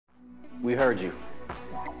We heard you.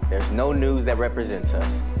 There's no news that represents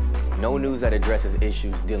us, no news that addresses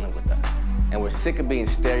issues dealing with us. And we're sick of being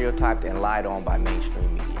stereotyped and lied on by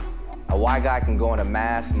mainstream media. A white guy can go on a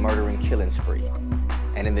mass murdering killing spree,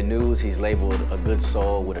 and in the news he's labeled a good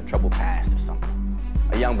soul with a troubled past or something.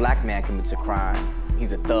 A young black man commits a crime,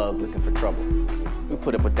 he's a thug looking for trouble. We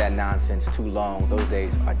put up with that nonsense too long, those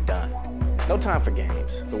days are done. No time for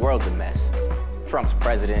games, the world's a mess. Trump's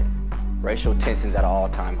president, racial tensions at an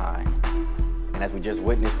all-time high. And as we just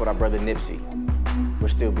witnessed with our brother Nipsey, we're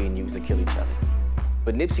still being used to kill each other.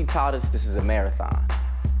 But Nipsey taught us this is a marathon.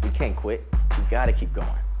 We can't quit, we gotta keep going.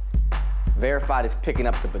 Verified is picking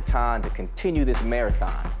up the baton to continue this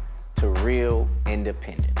marathon to real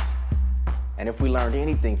independence. And if we learned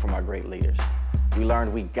anything from our great leaders, we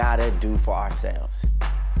learned we gotta do for ourselves.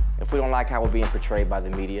 If we don't like how we're being portrayed by the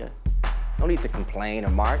media, no need to complain or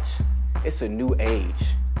march. It's a new age.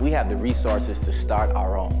 We have the resources to start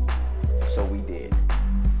our own. So we did.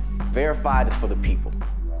 Verified is for the people.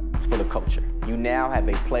 It's for the culture. You now have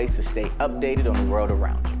a place to stay updated on the world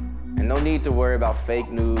around you. And no need to worry about fake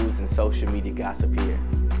news and social media gossip here,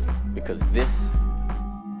 because this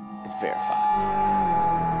is Verified.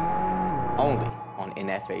 Only on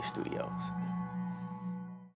NFA Studios.